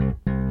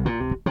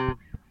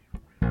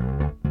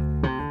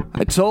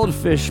I told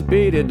Fish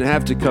B didn't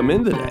have to come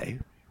in today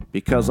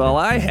because all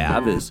I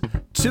have is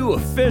 2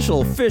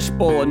 official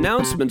Fishbowl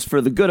announcements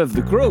for the good of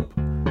the group.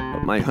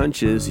 But my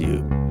hunch is you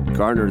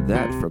garnered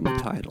that from the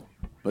title.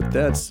 But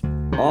that's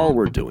all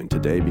we're doing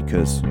today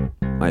because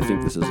I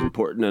think this is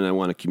important and I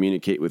want to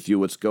communicate with you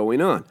what's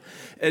going on.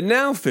 And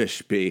now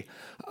Fish B,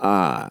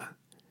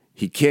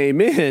 he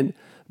came in,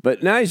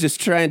 but now he's just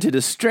trying to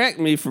distract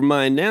me from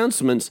my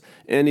announcements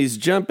and he's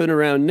jumping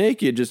around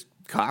naked, just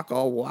cock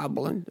all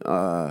wobbling.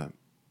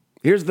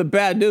 Here's the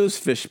bad news,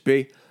 Fish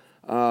B.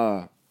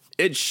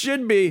 It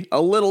should be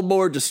a little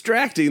more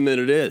distracting than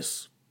it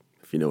is,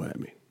 if you know what I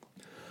mean.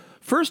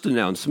 First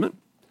announcement,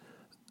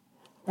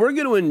 we're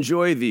going to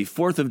enjoy the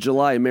 4th of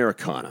July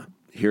Americana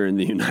here in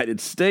the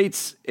United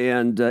States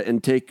and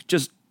take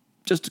just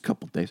a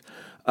couple days.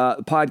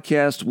 The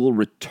podcast will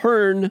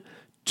return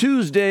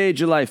Tuesday,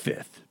 July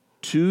 5th.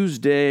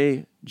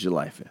 Tuesday,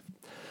 July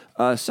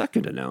 5th.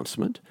 Second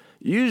announcement.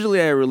 Usually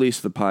I release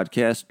the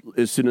podcast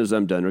as soon as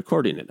I'm done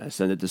recording it. I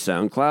send it to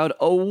SoundCloud.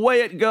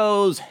 Away it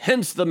goes,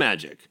 hence the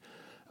magic.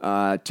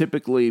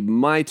 Typically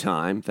my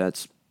time,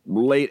 that's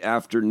late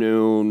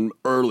afternoon,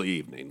 early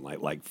evening,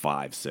 like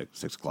 5,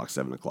 6 o'clock,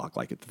 7 o'clock,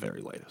 like at the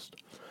very latest.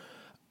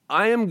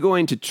 I am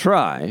going to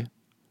try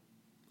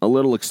a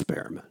little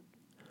experiment.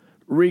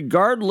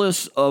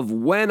 Regardless of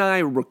when I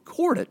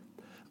record it,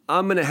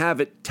 I'm going to have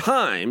it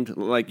timed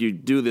like you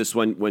do this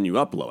when you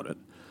upload it.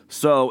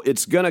 So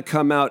it's going to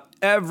come out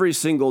every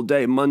single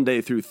day,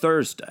 Monday through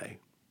Thursday,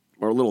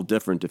 or a little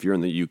different if you're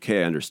in the UK,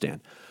 I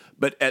understand.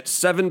 But at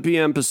 7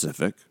 p.m.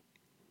 Pacific,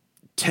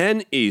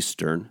 10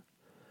 Eastern,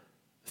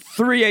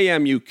 3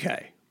 a.m.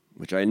 UK,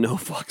 which I know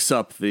fucks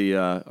up the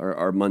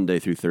our Monday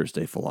through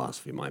Thursday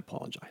philosophy. I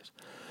apologize.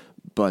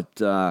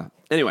 But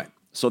anyway,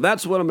 so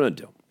that's what I'm going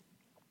to do.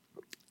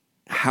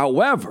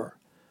 However,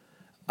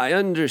 I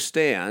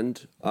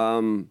understand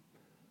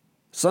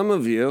some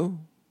of you,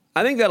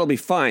 I think that'll be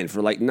fine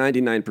for like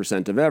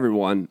 99% of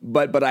everyone,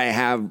 but I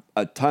have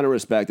a ton of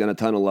respect and a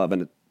ton of love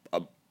and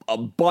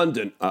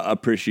abundant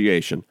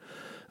appreciation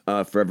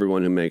for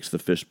everyone who makes the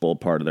Fishbowl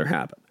part of their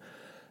habit.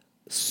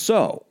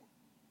 So,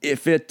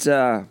 if it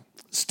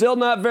still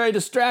not very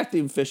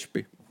distracting,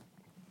 Fishby.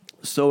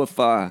 So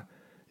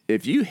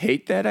if you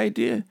hate that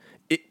idea,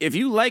 if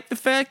you like the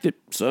fact that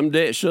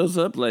someday it shows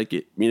up like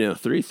it,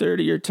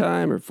 3:30 your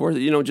time or 4,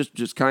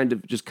 just kind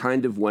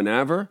of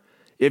whenever.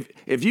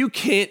 If you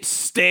can't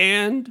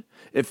stand,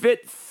 if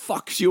it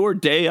fucks your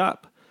day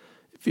up,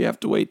 if you have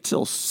to wait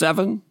till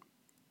 7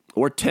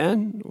 or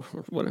 10 or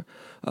whatever,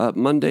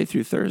 Monday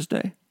through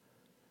Thursday,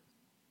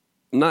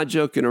 I'm not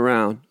joking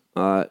around.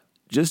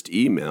 Just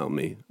email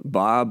me,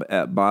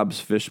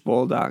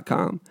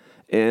 bob@bobsfishbowl.com,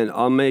 and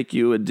I'll make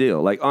you a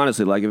deal. Like,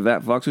 honestly, like if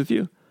that fucks with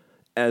you,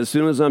 as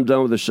soon as I'm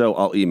done with the show,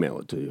 I'll email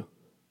it to you.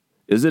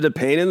 Is it a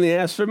pain in the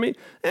ass for me?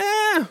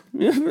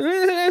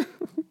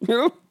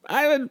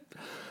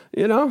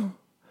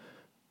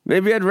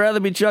 Maybe I'd rather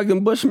be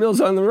chugging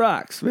Bushmills on the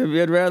rocks.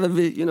 Maybe I'd rather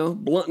be,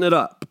 blunting it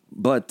up.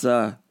 But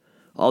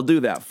I'll do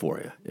that for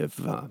you.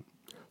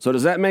 So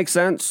does that make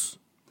sense?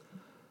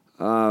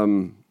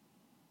 We're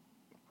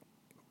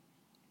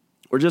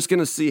just going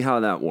to see how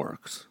that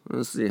works.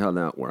 Let's see how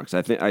that works.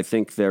 I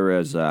think there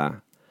is,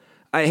 I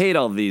hate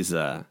all these,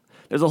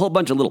 there's a whole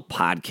bunch of little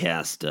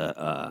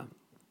podcast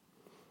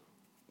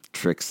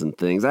tricks and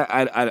things.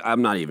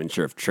 I'm not even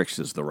sure if tricks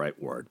is the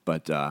right word,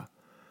 but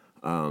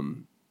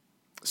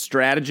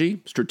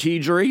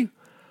strategery.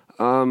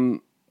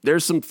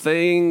 There's some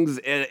things,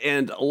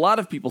 and a lot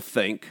of people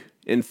think,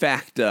 in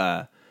fact,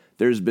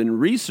 there's been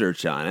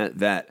research on it,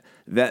 that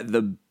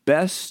the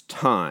best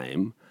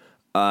time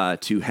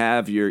to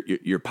have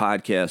your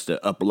podcast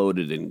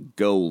uploaded and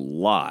go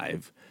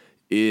live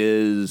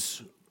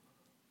is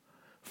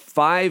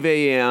 5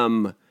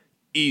 a.m.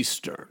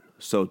 Eastern,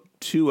 so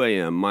 2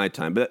 a.m. my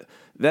time. But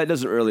that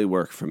doesn't really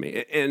work for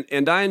me.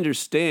 And I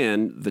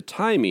understand the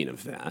timing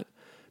of that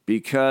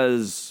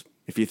because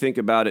if you think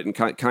about it in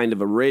kind of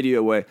a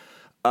radio way,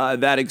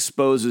 that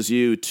exposes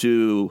you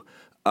to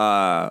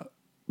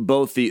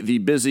both the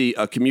busy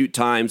commute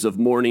times of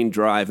morning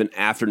drive and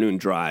afternoon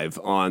drive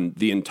on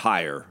the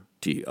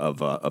entirety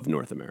of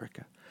North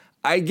America.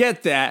 I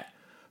get that.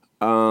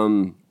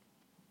 That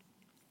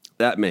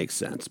makes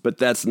sense, but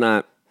that's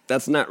not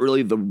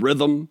really the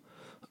rhythm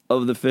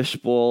of the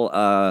Fishbowl.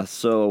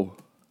 So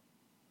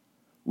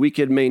we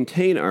could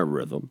maintain our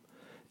rhythm,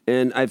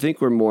 and I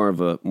think we're more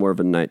of a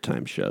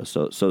nighttime show.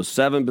 So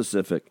 7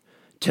 Pacific,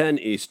 10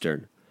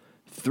 Eastern,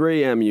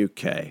 3 a.m.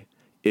 UK.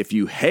 If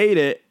you hate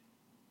it,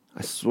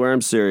 I swear I'm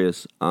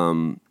serious.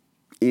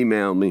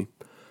 Email me,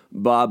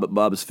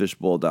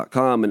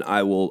 bob@bobsfishbowl.com, and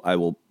I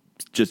will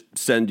just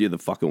send you the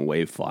fucking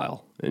wave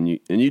file, and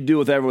you do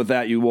whatever with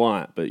that you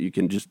want, but you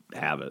can just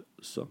have it.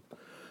 So,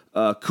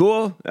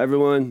 cool,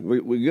 everyone.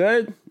 We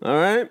good? All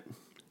right.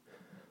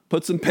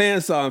 Put some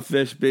pants on,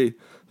 Fishby.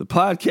 The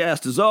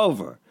podcast is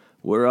over.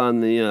 We're on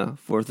the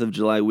 4th of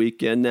July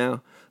weekend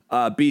now.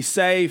 Be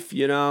safe.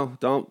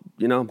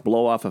 Don't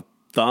blow off a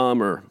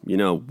thumb or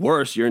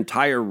worse, your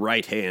entire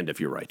right hand if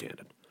you're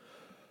right-handed.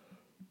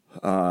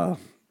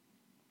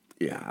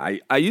 Yeah,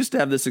 I used to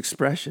have this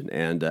expression,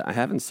 and I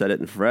haven't said it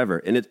in forever,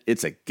 and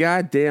it's a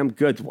goddamn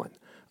good one.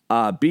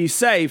 Be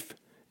safe,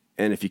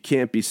 and if you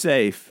can't be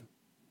safe,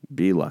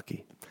 be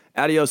lucky.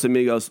 Adios,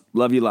 amigos.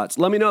 Love you lots.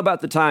 Let me know about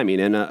the timing,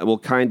 and we'll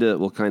kind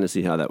of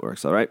see how that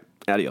works. All right.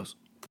 Adios.